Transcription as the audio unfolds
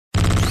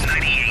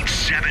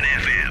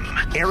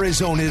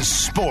Arizona's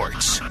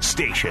sports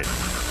station.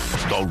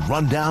 The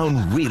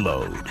Rundown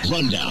Reload.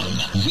 Rundown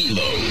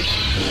Reload.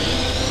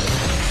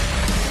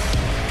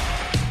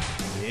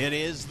 It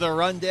is the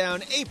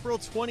Rundown, April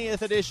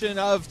 20th edition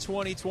of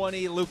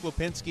 2020. Luke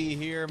Lipinski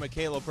here,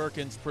 Michaela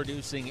Perkins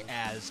producing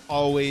as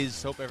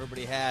always. Hope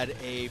everybody had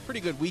a pretty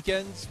good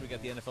weekend. We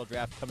got the NFL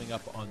draft coming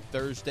up on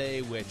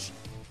Thursday, which,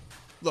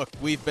 look,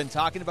 we've been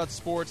talking about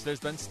sports. There's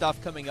been stuff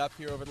coming up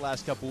here over the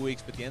last couple of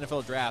weeks, but the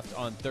NFL draft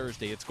on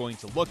Thursday, it's going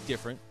to look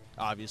different,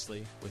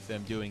 obviously, with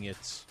them doing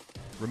it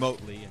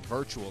remotely and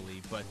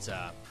virtually.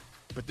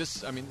 But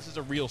this is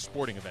a real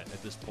sporting event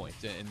at this point,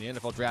 and the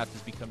NFL draft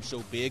has become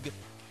so big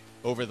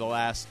over the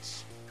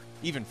last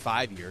even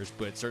 5 years,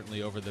 but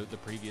certainly over the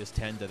previous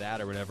 10 to that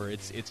or whatever.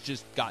 It's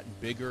just gotten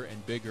bigger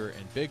and bigger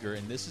and bigger,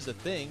 and this is a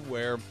thing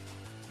where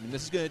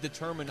this is going to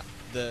determine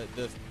the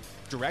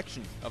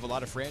direction of a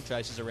lot of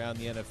franchises around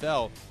the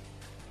NFL,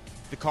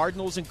 the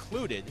Cardinals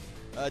included,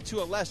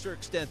 to a lesser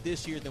extent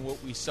this year than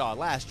what we saw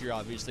last year,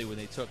 obviously, when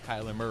they took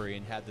Kyler Murray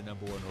and had the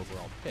number 1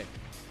 overall pick.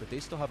 But they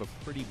still have a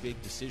pretty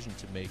big decision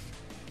to make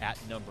at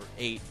number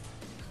 8.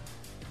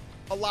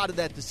 A lot of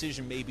that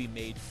decision may be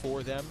made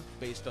for them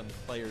based on the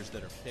players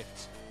that are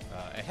picked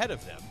ahead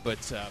of them.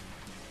 But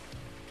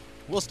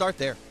we'll start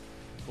there.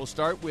 We'll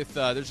start with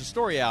there's a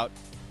story out.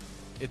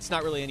 It's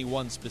not really any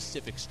one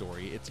specific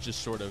story. It's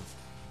just sort of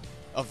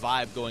a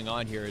vibe going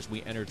on here as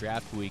we enter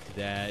draft week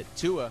that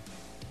Tua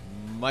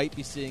might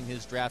be seeing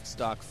his draft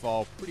stock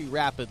fall pretty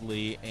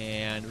rapidly.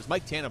 And it was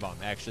Mike Tannenbaum,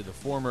 actually, the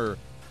former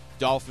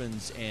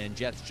Dolphins and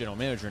Jets general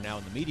manager, now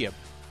in the media,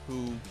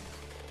 who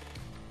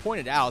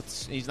pointed out,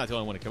 he's not the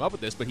only one to come up with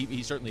this, but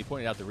he certainly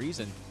pointed out the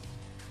reason.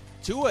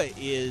 Tua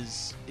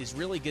is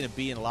really going to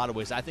be, in a lot of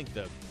ways, I think,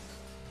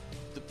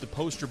 the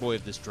poster boy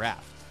of this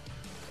draft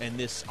and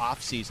this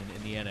offseason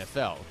in the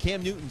NFL.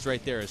 Cam Newton's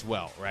right there as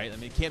well, right? I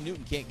mean, Cam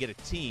Newton can't get a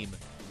team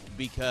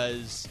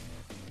because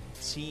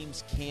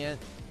teams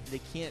can't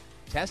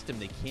test him.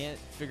 They can't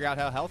figure out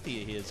how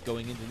healthy he is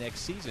going into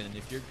next season. And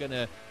if you're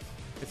gonna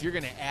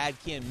add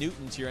Cam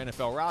Newton to your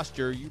NFL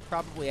roster, you're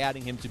probably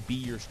adding him to be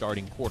your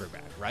starting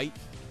quarterback, right?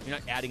 You're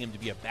not adding him to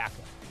be a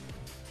backup.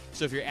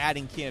 So if you're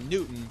adding Cam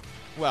Newton,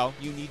 well,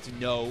 you need to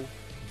know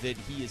that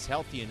he is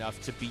healthy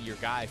enough to be your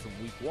guy from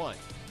week 1.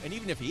 And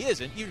even if he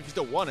isn't, even if you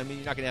still want him and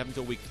you're not going to have him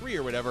until week 3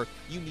 or whatever,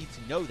 you need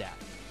to know that.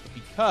 But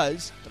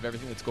because of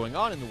everything that's going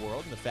on in the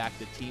world and the fact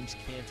that teams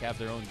can't have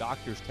their own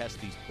doctors test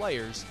these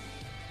players,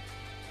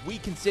 we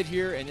can sit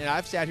here, and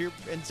I've sat here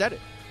and said it,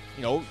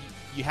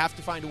 you have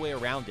to find a way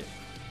around it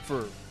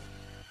for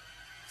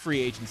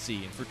free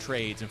agency and for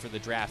trades and for the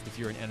draft. If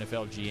you're an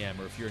NFL GM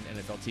or if you're an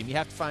NFL team, you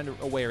have to find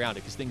a way around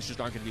it because things just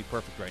aren't going to be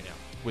perfect right now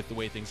with the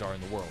way things are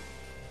in the world.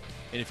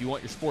 And if you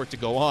want your sport to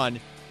go on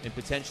and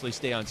potentially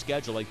stay on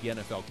schedule like the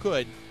NFL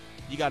could,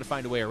 you got to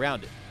find a way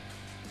around it.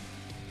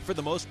 For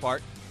the most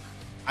part,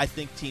 I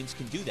think teams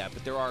can do that,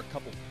 but there are a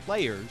couple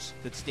players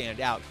that stand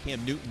out.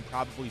 Cam Newton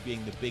probably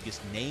being the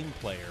biggest name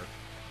player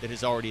that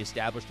has already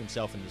established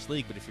himself in this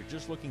league. But if you're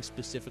just looking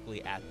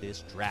specifically at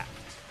this draft,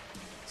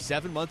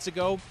 7 months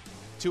ago,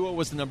 Tua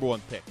was the number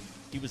 1 pick.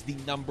 He was the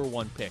number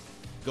 1 pick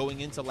going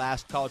into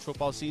last college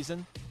football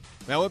season.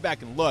 I went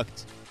back and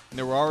looked, and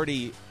there were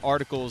already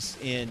articles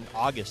in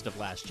August of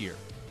last year.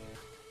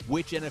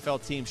 Which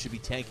NFL team should be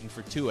tanking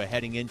for Tua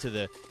heading into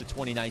the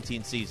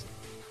 2019 season?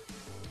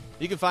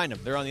 You can find them.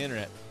 They're on the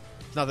internet.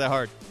 It's not that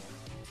hard.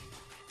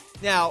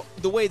 Now,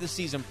 the way the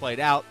season played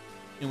out,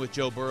 and with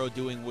Joe Burrow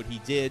doing what he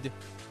did,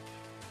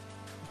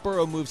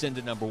 Burrow moves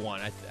into number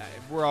 1.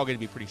 We're all going to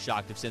be pretty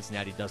shocked if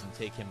Cincinnati doesn't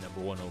take him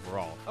number 1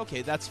 overall.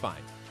 Okay, that's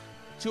fine.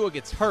 Tua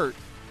gets hurt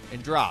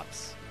and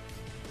drops.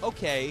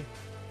 Okay,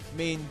 I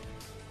mean,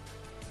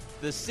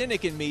 the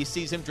cynic in me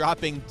sees him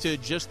dropping to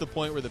just the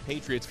point where the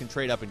Patriots can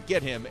trade up and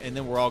get him, and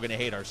then we're all going to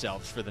hate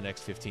ourselves for the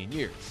next 15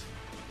 years.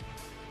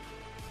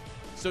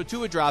 So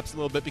Tua drops a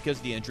little bit because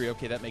of the injury.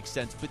 Okay, that makes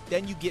sense. But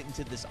then you get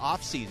into this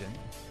offseason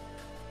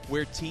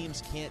where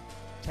teams can't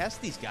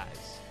test these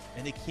guys.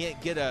 And they can't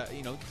get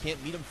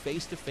can't meet them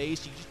face to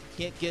face. You just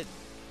can't get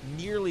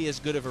nearly as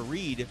good of a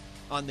read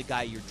on the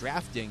guy you're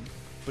drafting.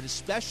 But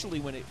especially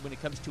when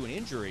it comes to an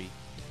injury,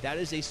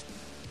 that's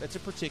a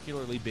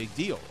particularly big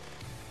deal.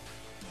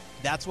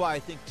 That's why I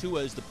think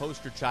Tua is the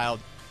poster child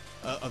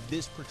of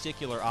this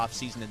particular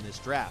offseason in this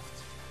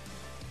draft.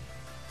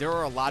 There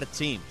are a lot of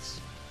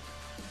teams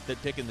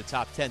that pick in the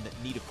top 10 that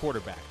need a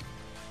quarterback.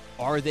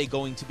 Are they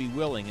going to be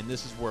willing? And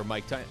this is where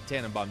Mike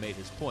Tannenbaum made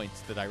his points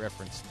that I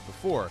referenced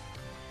before.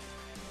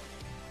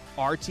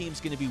 Are teams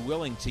going to be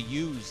willing to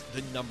use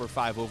the number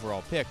 5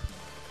 overall pick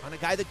on a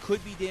guy that could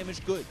be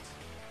damaged goods?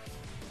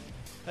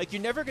 Like,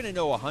 you're never going to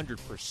know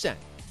 100%.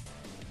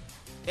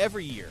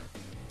 Every year,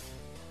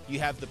 you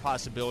have the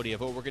possibility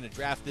of, we're going to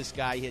draft this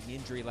guy. He had an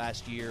injury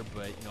last year,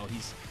 but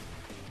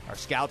our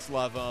scouts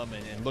love him,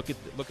 and look at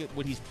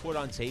what he's put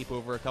on tape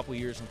over a couple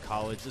years in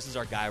college. This is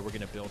our guy we're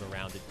going to build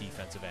around at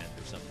defensive end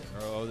or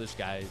something. Or, this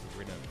guy,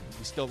 we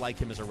still like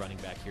him as a running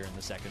back here in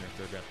the 2nd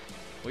or 3rd round.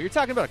 Well, you're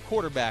talking about a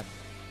quarterback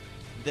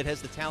that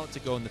has the talent to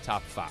go in the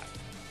top 5.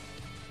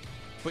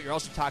 But you're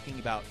also talking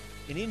about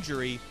an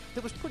injury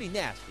that was pretty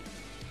nasty.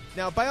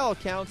 Now, by all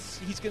accounts,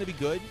 he's going to be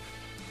good.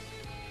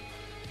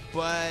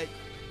 But,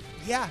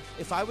 yeah,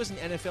 if I was an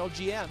NFL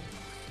GM,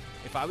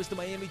 if I was the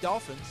Miami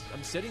Dolphins,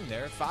 I'm sitting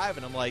there at 5,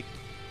 and I'm like,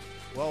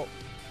 well,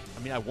 I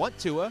mean, I want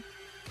Tua,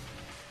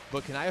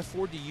 but can I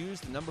afford to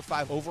use the number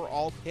 5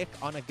 overall pick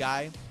on a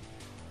guy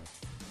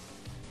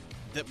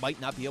that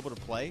might not be able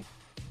to play?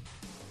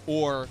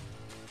 Or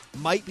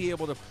might be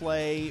able to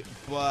play,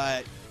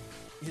 but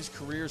his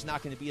career is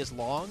not going to be as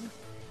long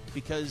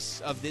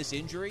because of this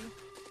injury?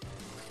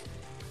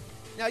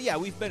 Now, yeah,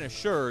 we've been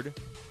assured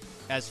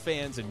as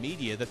fans and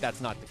media that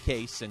that's not the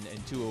case, and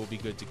Tua will be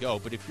good to go.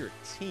 But if you're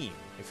a team,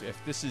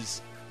 if this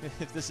is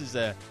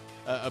a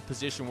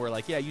position where,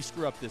 like, yeah, you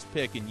screw up this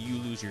pick and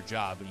you lose your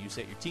job and you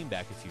set your team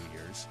back a few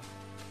years,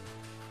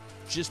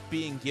 just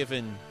being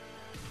given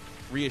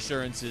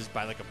reassurances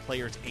by, like, a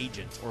player's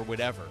agent or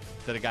whatever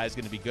that a guy's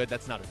going to be good,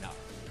 that's not enough.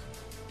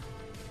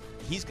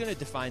 He's going to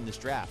define this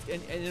draft.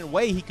 And in a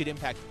way, he could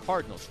impact the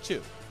Cardinals,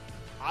 too.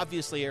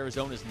 Obviously,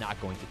 Arizona's not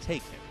going to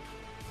take him.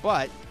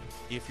 But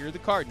if you're the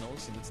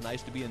Cardinals, and it's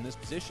nice to be in this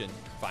position,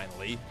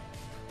 finally,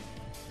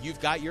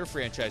 you've got your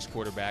franchise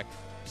quarterback.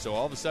 So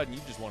all of a sudden, you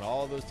just want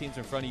all those teams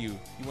in front of you.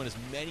 You want as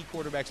many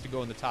quarterbacks to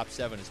go in the top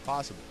 7 as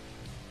possible.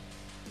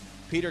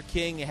 Peter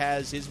King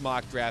has his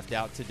mock draft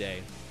out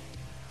today.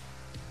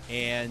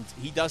 And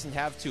he doesn't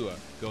have Tua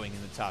going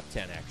in the top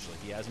 10, actually.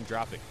 He has him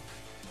dropping.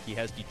 He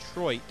has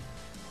Detroit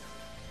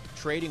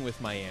trading with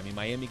Miami.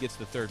 Miami gets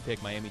the 3rd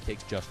pick. Miami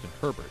takes Justin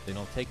Herbert. They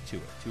don't take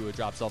Tua. Tua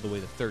drops all the way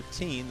to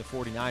 13. The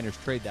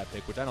 49ers trade that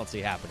pick, which I don't see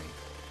happening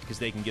because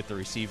they can get the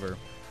receiver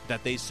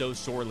that they so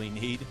sorely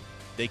need.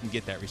 They can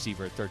get that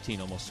receiver at 13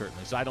 almost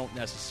certainly. So I don't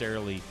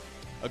necessarily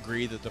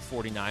agree that the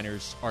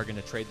 49ers are going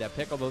to trade that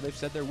pick, although they've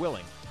said they're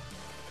willing.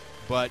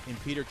 But in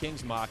Peter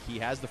King's mock, he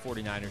has the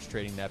 49ers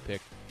trading that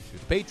pick to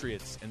the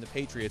Patriots, and the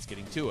Patriots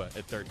getting Tua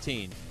at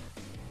 13.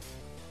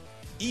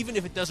 Even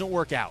if it doesn't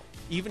work out,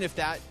 even if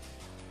that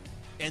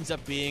ends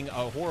up being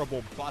a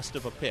horrible bust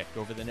of a pick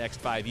over the next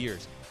 5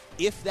 years,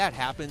 if that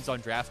happens on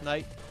draft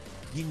night,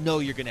 you know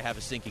you're going to have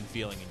a sinking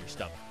feeling in your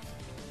stomach.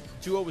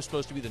 Tua was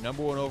supposed to be the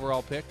number 1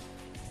 overall pick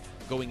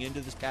going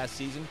into this past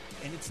season,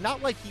 and it's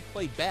not like he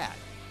played bad.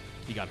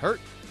 He got hurt,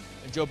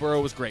 and Joe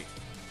Burrow was great.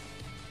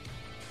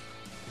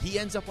 He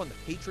ends up on the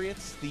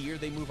Patriots the year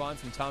they move on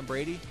from Tom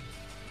Brady.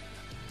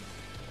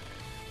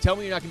 Tell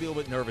me you're not going to be a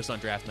little bit nervous on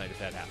draft night if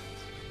that happens.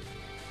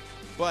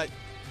 But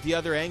the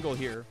other angle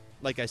here,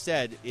 like I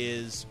said,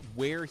 is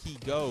where he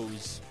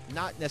goes,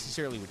 not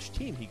necessarily which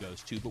team he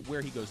goes to, but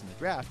where he goes in the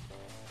draft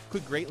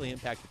could greatly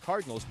impact the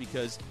Cardinals,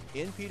 because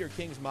in Peter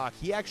King's mock,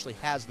 he actually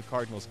has the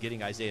Cardinals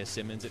getting Isaiah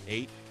Simmons at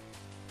 8.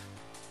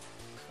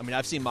 I mean,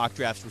 I've seen mock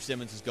drafts where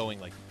Simmons is going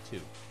like 2.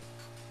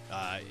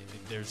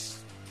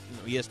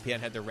 ESPN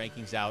had their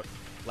rankings out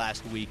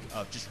last week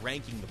of just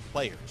ranking the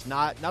players.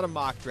 Not a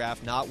mock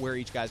draft, not where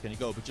each guy's going to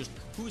go, but just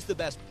who's the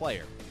best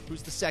player,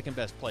 who's the second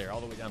best player, all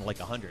the way down to like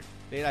 100.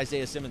 They had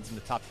Isaiah Simmons in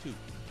the top 2.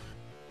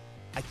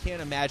 I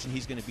can't imagine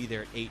he's going to be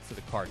there at 8 for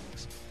the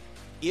Cardinals.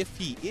 If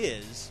he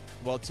is,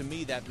 well, to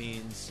me that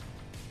means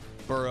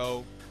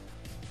Burrow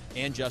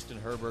and Justin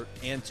Herbert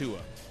and Tua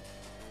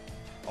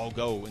all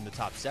go in the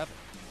top 7.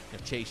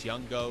 If Chase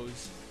Young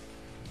goes,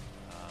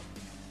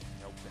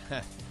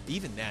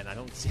 even then, I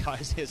don't see how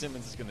Isaiah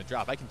Simmons is going to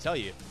drop. I can tell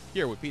you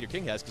here what Peter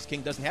King has, because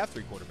King doesn't have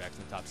 3 quarterbacks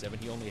in the top 7.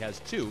 He only has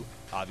 2,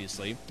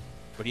 obviously.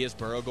 But he has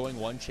Burrow going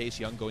 1, Chase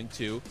Young going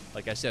 2.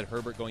 Like I said,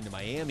 Herbert going to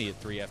Miami at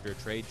 3 after a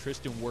trade.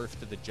 Tristan Wirfs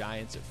to the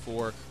Giants at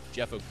 4.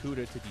 Jeff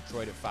Okudah to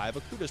Detroit at 5.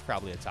 Okudah's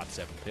probably a top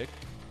 7 pick.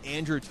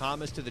 Andrew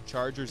Thomas to the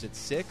Chargers at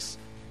 6.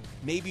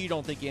 Maybe you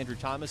don't think Andrew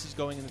Thomas is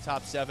going in the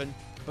top 7,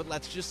 but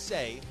let's just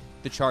say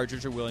the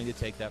Chargers are willing to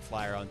take that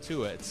flyer on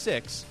Tua at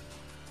 6.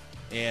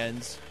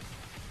 And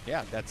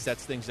yeah, that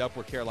sets things up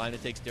where Carolina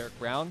takes Derek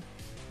Brown.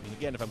 I mean,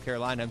 again, if I'm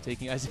Carolina, I'm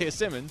taking Isaiah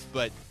Simmons,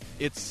 but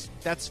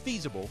that's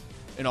feasible.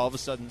 And all of a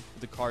sudden,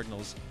 the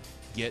Cardinals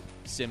get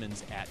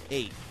Simmons at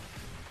 8.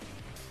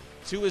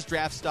 Tua's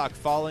draft stock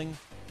falling.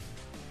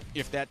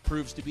 If that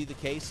proves to be the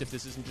case, if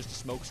this isn't just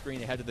a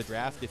smokescreen ahead of the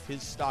draft, if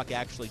his stock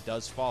actually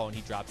does fall and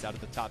he drops out of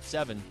the top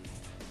 7,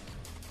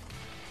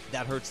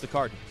 that hurts the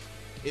Cardinals.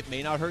 It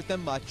may not hurt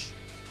them much.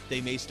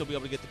 They may still be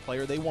able to get the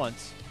player they want,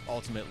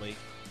 ultimately.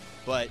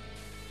 But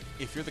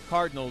if you're the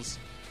Cardinals,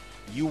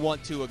 you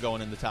want Tua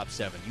going in the top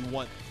 7. You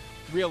want,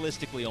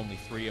 realistically, only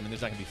 3. I mean,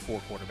 there's not going to be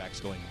 4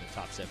 quarterbacks going in the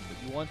top 7,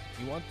 but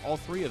you want all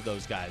 3 of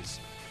those guys,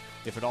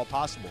 if at all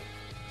possible,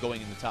 going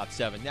in the top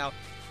 7. Now,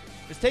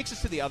 this takes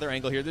us to the other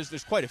angle here.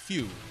 There's quite a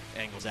few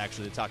angles,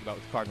 actually, to talk about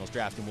with the Cardinals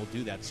draft, and we'll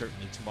do that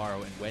certainly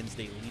tomorrow and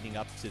Wednesday leading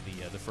up to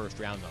the first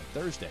round on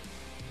Thursday.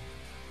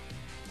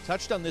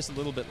 Touched on this a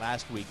little bit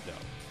last week,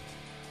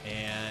 though,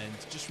 and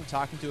just from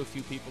talking to a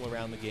few people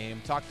around the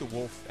game, talked to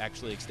Wolf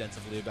actually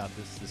extensively about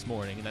this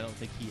morning, and I don't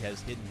think he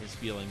has hidden his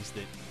feelings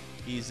that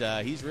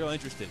he's real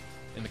interested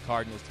in the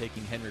Cardinals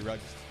taking Henry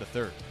Ruggs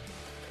III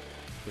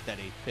with that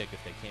 8th pick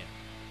if they can.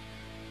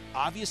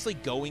 Obviously,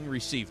 going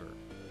receiver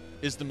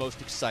is the most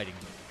exciting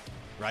move,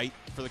 right,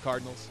 for the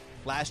Cardinals?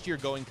 Last year,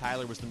 going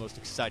Kyler was the most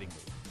exciting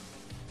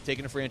move.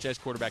 taking a franchise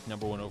quarterback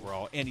number 1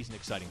 overall, and he's an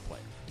exciting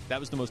player. That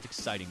was the most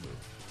exciting move.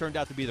 Turned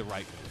out to be the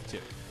right move, too.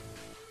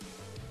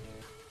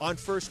 On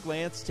first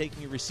glance,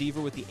 taking a receiver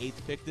with the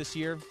 8th pick this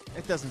year,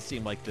 it doesn't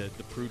seem like the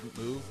prudent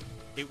move.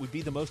 It would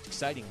be the most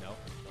exciting, though.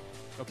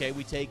 Okay,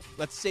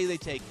 let's say they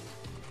take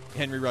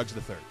Henry Ruggs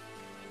III.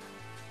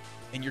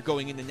 And you're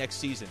going into next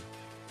season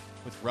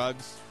with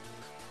Ruggs,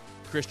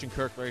 Christian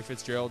Kirk, Larry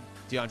Fitzgerald,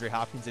 DeAndre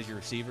Hopkins as your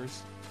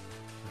receivers.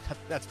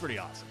 That's pretty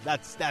awesome.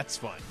 That's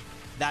fun.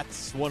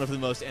 That's one of the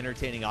most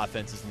entertaining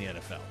offenses in the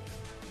NFL.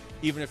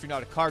 Even if you're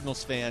not a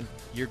Cardinals fan,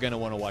 you're going to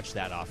want to watch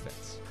that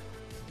offense.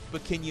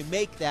 But can you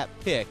make that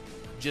pick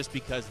just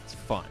because it's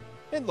fun?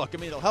 And look, I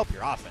mean, it'll help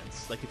your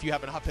offense. Like, if you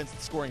have an offense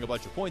that's scoring a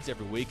bunch of points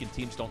every week and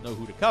teams don't know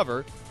who to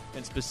cover,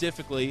 and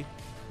specifically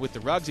with the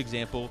Ruggs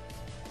example,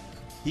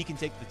 he can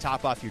take the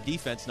top off your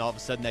defense, and all of a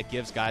sudden that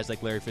gives guys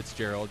like Larry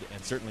Fitzgerald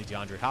and certainly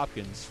DeAndre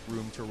Hopkins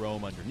room to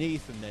roam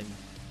underneath. And then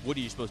what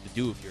are you supposed to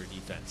do if you're a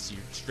defense?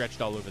 You're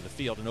stretched all over the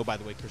field. And oh, by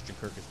the way, Christian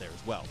Kirk is there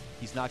as well.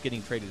 He's not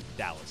getting traded to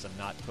Dallas. I'm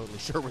not totally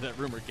sure where that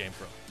rumor came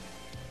from.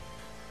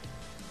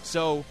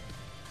 So,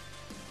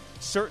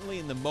 certainly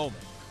in the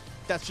moment,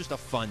 that's just a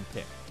fun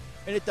pick.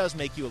 And it does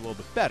make you a little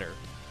bit better.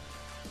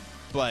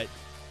 But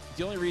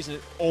the only reason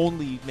it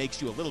only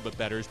makes you a little bit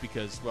better is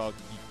because, well,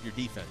 your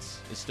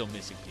defense is still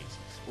missing pieces.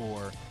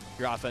 Or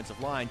your offensive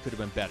line could have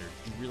been better.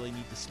 You really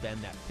need to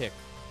spend that pick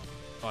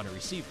on a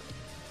receiver.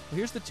 Well,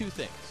 here's the two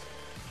things.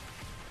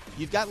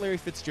 You've got Larry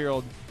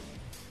Fitzgerald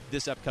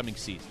this upcoming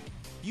season.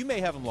 You may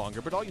have him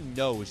longer, but all you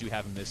know is you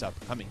have him this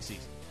upcoming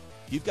season.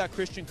 You've got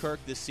Christian Kirk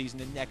this season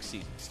and next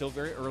season. Still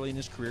very early in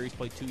his career. He's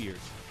played 2 years.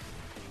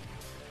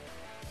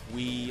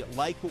 We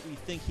like what we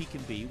think he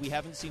can be. We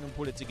haven't seen him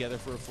put it together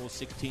for a full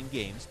 16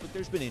 games, but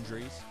there's been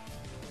injuries.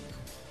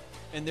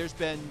 And there's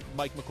been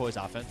Mike McCoy's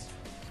offense,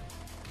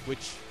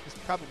 which is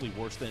probably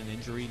worse than an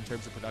injury in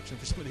terms of production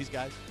for some of these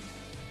guys.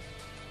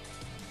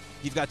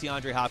 You've got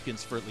DeAndre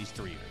Hopkins for at least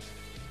 3 years.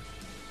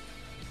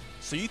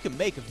 So you can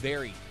make a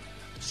very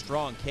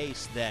strong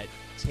case that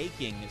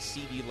taking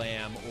CeeDee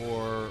Lamb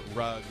or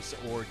Ruggs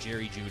or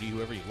Jerry Jeudy,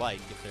 whoever you like,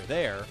 if they're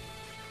there,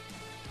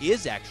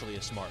 is actually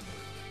a smart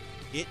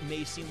move. It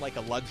may seem like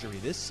a luxury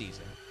this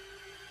season.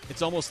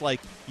 It's almost like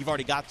you've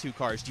already got 2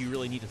 cars. Do you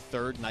really need a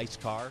third nice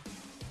car?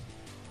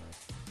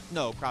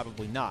 No,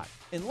 probably not.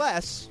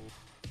 Unless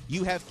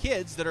you have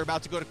kids that are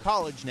about to go to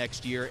college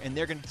next year and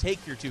they're going to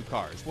take your 2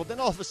 cars. Well, then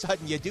all of a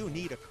sudden you do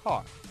need a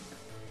car.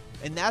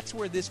 And that's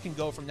where this can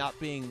go from not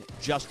being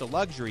just a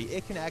luxury.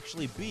 It can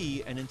actually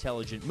be an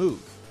intelligent move.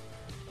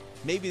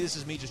 Maybe this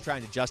is me just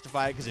trying to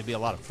justify it because it'd be a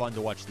lot of fun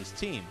to watch this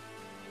team.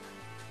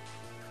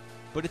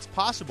 But it's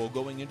possible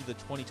going into the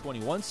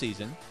 2021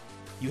 season,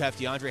 you have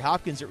DeAndre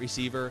Hopkins at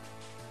receiver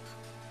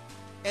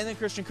and then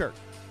Christian Kirk.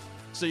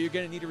 So you're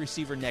going to need a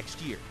receiver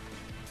next year.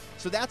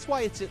 So that's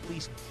why it's at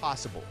least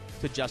possible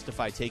to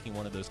justify taking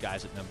one of those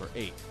guys at number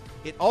 8.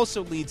 It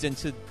also leads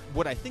into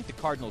what I think the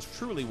Cardinals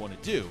truly want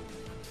to do,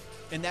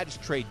 and that is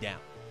trade down.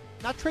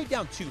 Not trade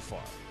down too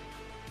far,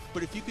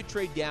 but if you could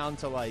trade down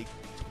to like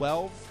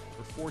 12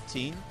 or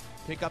 14,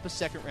 pick up a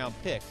second-round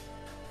pick,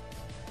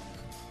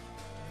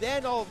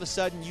 then all of a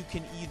sudden you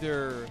can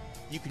either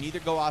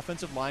go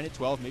offensive line at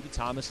 12, maybe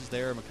Thomas is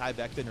there, or Mekhi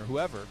Becton, or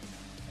whoever,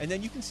 and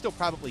then you can still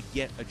probably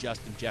get a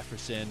Justin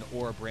Jefferson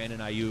or a Brandon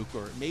Ayuk,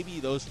 or maybe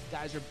those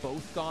guys are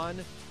both gone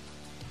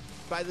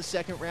by the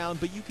second round,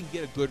 but you can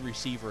get a good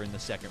receiver in the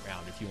second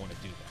round if you want to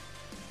do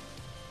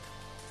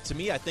that. To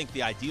me, I think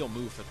the ideal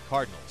move for the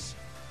Cardinals,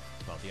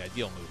 well, the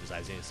ideal move is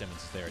Isaiah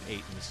Simmons is there at 8,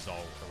 and this is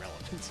all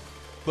irrelevant.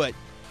 But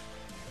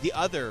the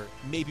other,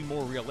 maybe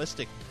more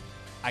realistic,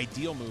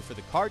 ideal move for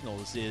the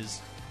Cardinals is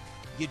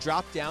you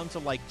drop down to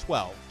like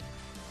 12.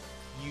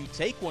 You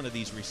take one of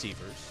these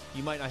receivers.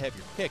 You might not have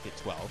your pick at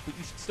 12, but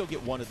you should still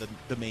get one of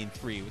the main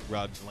 3 with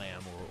Ruggs,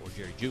 Lamb, or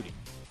Jerry Jeudy.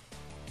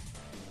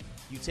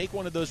 You take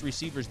one of those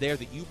receivers there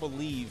that you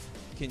believe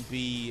can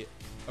be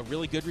a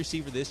really good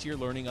receiver this year,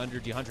 learning under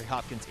DeAndre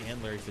Hopkins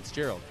and Larry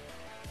Fitzgerald,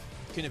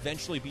 can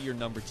eventually be your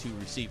number 2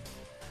 receiver.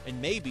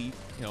 And maybe,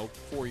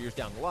 4 years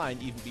down the line,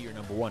 even be your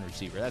number 1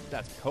 receiver.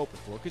 That's what you're hoping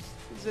for, because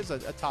this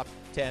is a top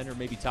 10 or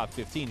maybe top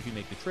 15 if you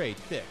make the trade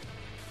pick.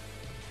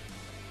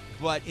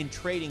 But in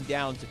trading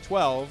down to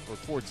 12 or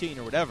 14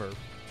 or whatever,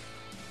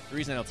 the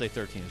reason I don't say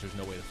 13 is there's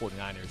no way the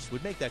 49ers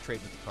would make that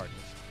trade with the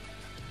Cardinals.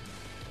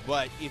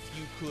 But if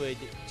you could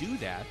do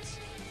that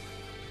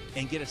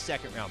and get a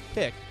second-round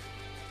pick,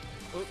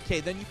 okay,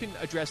 then you can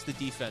address the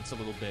defense a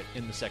little bit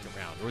in the second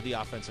round, or the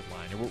offensive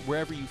line, or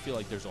wherever you feel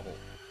like there's a hole.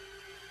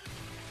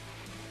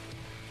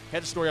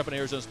 Had a story up on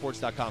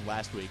ArizonaSports.com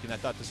last week, and I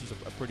thought this was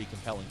a pretty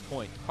compelling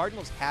point.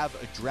 Cardinals have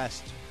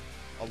addressed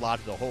a lot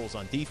of the holes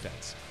on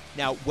defense.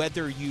 Now,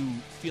 whether you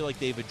feel like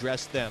they've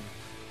addressed them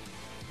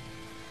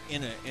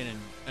in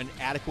an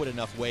adequate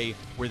enough way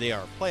where they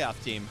are a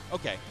playoff team,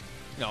 okay,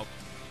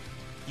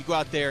 you go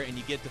out there and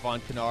you get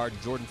Devon Kennard,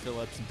 Jordan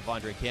Phillips, and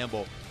Devondre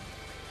Campbell.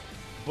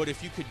 But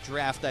if you could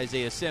draft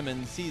Isaiah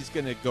Simmons, he's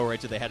going to go right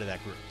to the head of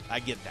that group. I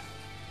get that.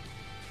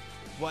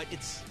 But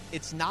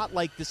it's not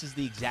like this is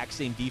the exact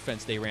same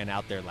defense they ran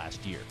out there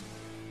last year.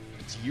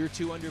 It's year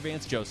 2 under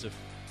Vance Joseph.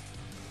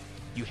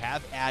 You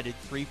have added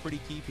 3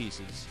 pretty key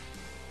pieces.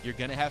 You're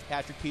going to have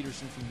Patrick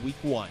Peterson from week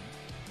 1.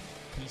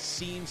 He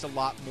seems a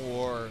lot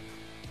more,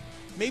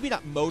 maybe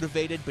not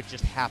motivated, but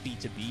just happy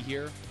to be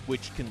here,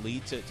 which can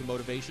lead to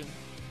motivation.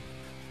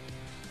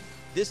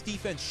 This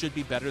defense should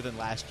be better than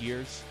last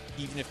year's,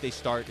 even if they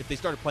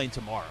started playing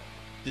tomorrow.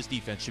 This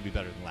defense should be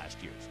better than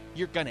last year's.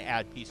 You're going to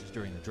add pieces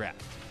during the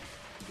draft.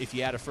 If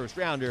you add a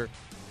first-rounder,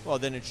 well,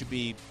 then it should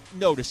be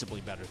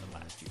noticeably better than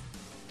last year.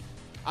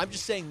 I'm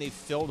just saying they've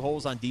filled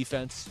holes on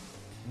defense.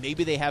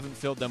 Maybe they haven't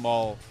filled them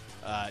all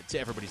to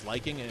everybody's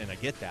liking, and I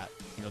get that.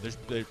 You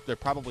know, there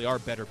probably are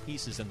better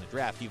pieces in the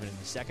draft, even in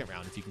the second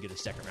round, if you can get a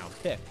second-round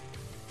pick.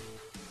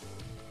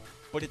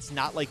 But it's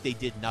not like they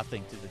did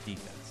nothing to the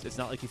defense. It's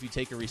not like if you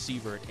take a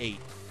receiver at 8,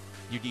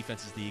 your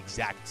defense is the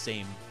exact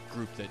same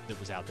group that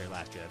was out there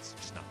last year. That's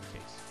just not the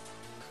case.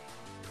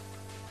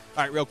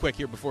 All right, real quick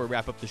here before we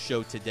wrap up the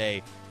show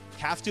today,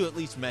 have to at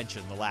least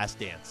mention The Last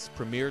Dance.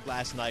 Premiered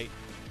last night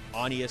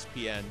on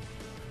ESPN.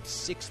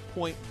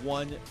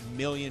 6.1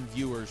 million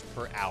viewers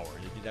per hour.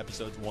 They did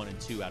episodes 1 and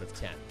 2 out of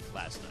 10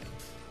 last night.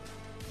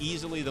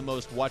 Easily the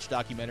most watched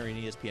documentary in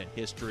ESPN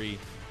history.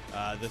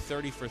 The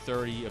 30 for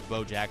 30 of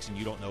Bo Jackson,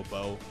 You Don't Know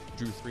Bo,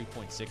 drew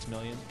 3.6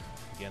 million.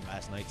 Again,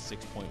 last night,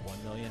 6.1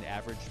 million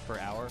average per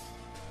hour.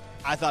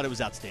 I thought it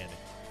was outstanding.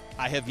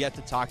 I have yet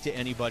to talk to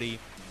anybody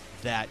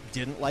that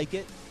didn't like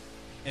it,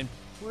 and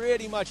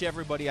pretty much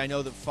everybody I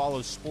know that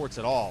follows sports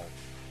at all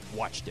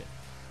watched it.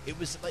 It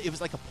was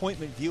like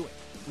appointment viewing.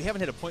 We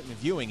haven't had appointment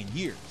viewing in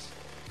years.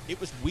 It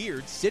was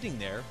weird sitting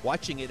there,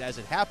 watching it as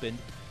it happened,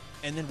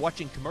 and then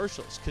watching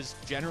commercials, because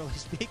generally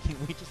speaking,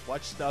 we just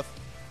watch stuff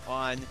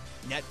on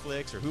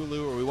Netflix or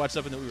Hulu, or we watch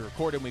something that we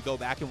recorded and we go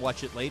back and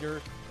watch it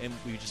later, and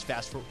we just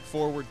fast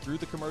forward through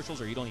the commercials,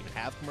 or you don't even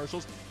have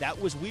commercials. That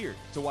was weird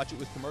to watch it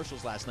with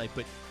commercials last night,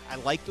 but I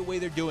like the way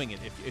they're doing it.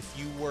 If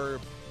you were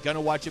going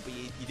to watch it but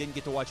you didn't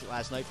get to watch it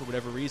last night for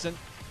whatever reason,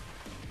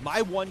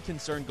 my one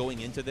concern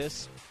going into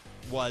this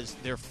was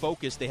their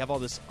focus. They have all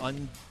this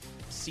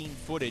unseen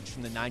footage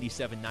from the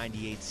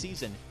 97-98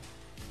 season.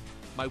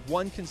 My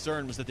one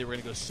concern was that they were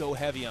going to go so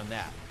heavy on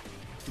that.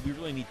 Do we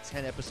really need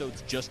 10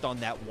 episodes just on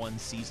that one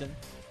season?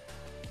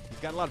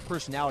 We've got a lot of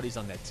personalities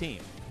on that team.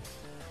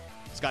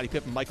 Scottie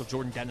Pippen, Michael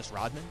Jordan, Dennis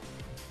Rodman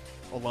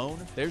alone.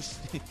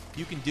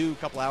 You can do a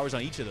couple hours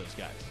on each of those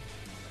guys.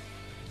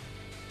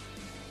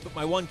 But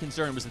my one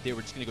concern was that they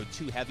were just going to go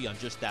too heavy on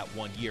just that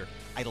 1 year.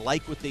 I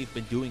like what they've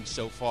been doing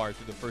so far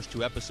through the first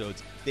 2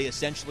 episodes. They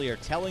essentially are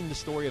telling the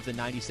story of the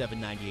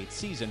 97-98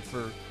 season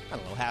for,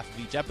 half of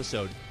each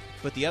episode.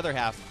 But the other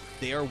half,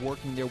 they are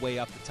working their way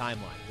up the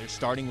timeline. They're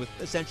starting with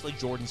essentially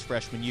Jordan's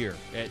freshman year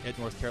at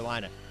North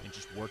Carolina and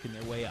just working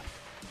their way up.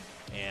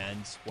 And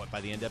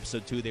by the end of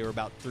episode 2, they were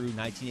about through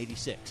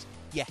 1986.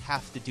 You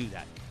have to do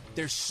that.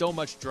 There's so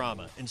much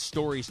drama and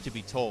stories to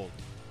be told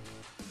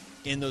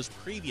in those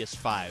previous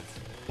 5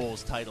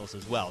 Bulls titles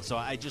as well. So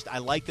I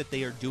like that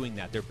they are doing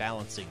that. They're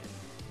balancing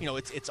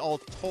it. It's all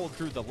told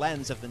through the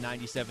lens of the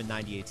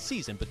 97-98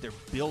 season, but they're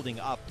building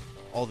up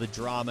all the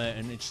drama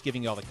and just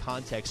giving you all the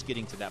context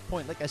getting to that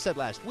point. Like I said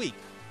last week,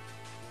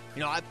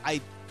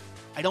 I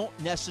don't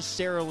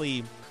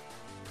necessarily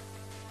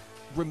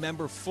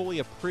remember fully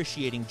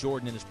appreciating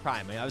Jordan in his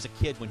prime. I was a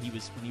kid when he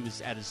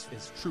was at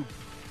his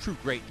true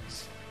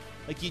greatness.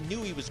 Like, you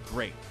knew he was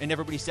great, and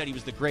everybody said he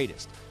was the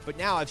greatest. But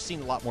now I've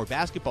seen a lot more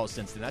basketball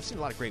since then. I've seen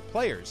a lot of great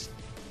players.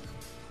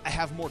 I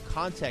have more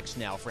context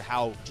now for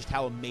how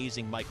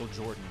amazing Michael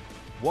Jordan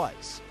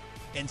was.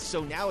 And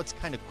so now it's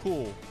kind of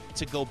cool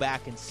to go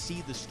back and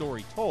see the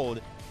story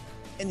told.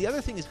 And the other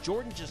thing is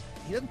Jordan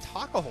he doesn't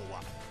talk a whole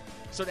lot.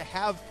 So to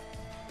have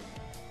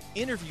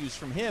interviews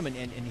from him and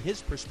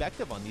his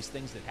perspective on these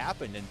things that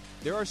happened, and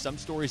there are some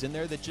stories in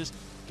there that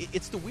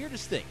it's the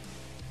weirdest thing.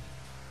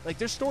 Like,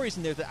 there's stories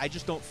in there that I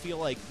just don't feel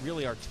like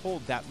really are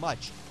told that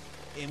much.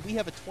 And we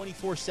have a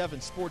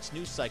 24/7 sports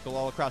news cycle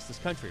all across this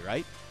country,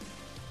 right?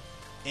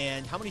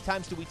 And how many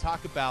times did we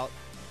talk about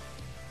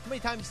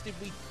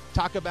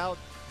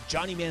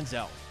Johnny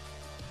Manziel?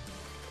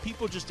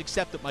 People just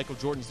accept that Michael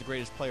Jordan's the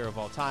greatest player of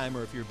all time,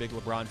 or if you're a big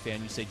LeBron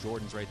fan, you say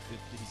Jordan's right.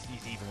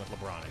 He's even with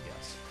LeBron, I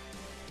guess.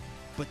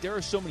 But there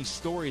are so many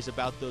stories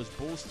about those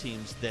Bulls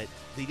teams that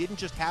they didn't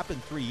just happen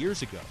 3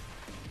 years ago.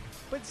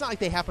 But it's not like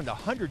they happened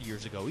 100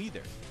 years ago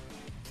either,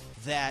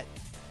 that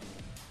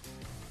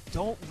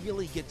don't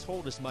really get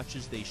told as much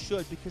as they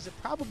should, because it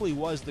probably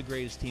was the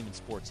greatest team in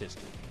sports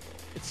history.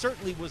 It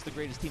certainly was the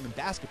greatest team in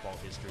basketball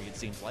history, it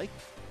seems like.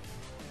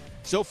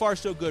 So far,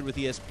 so good with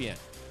ESPN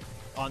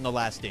on The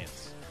Last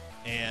Dance.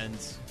 And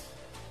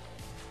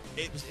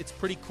it's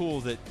pretty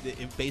cool that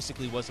it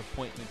basically was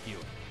appointment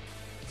viewing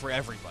for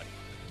everybody.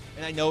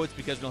 And I know it's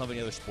because we don't have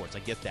any other sports. I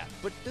get that.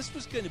 But this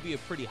was going to be a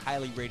pretty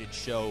highly rated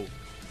show,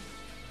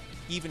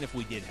 even if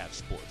we did have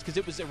sports, because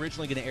it was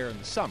originally going to air in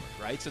the summer,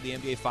 right? So the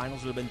NBA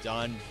Finals would have been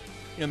done.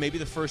 Maybe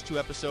the first 2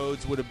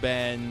 episodes would have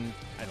been,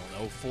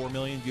 4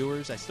 million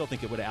viewers. I still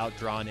think it would have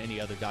outdrawn any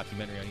other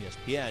documentary on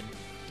ESPN.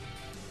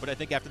 But I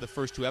think after the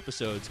first 2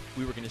 episodes,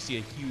 we were going to see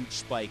a huge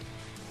spike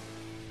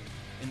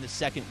in the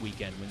second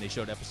weekend when they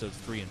showed episodes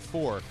 3 and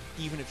 4,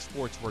 even if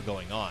sports were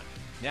going on.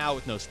 Now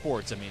with no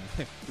sports, I mean,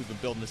 we've been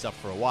building this up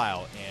for a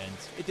while, and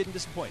it didn't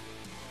disappoint.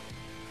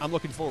 I'm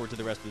looking forward to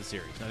the rest of the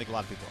series, and I think a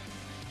lot of people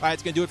are. All right,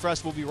 it's going to do it for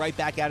us. We'll be right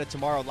back at it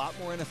tomorrow. A lot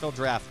more NFL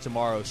draft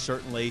tomorrow,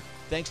 certainly.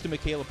 Thanks to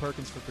Michaela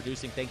Perkins for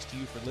producing. Thanks to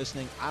you for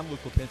listening. I'm Luke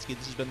Lipinski.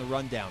 This has been The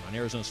Rundown on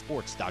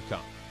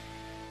ArizonaSports.com.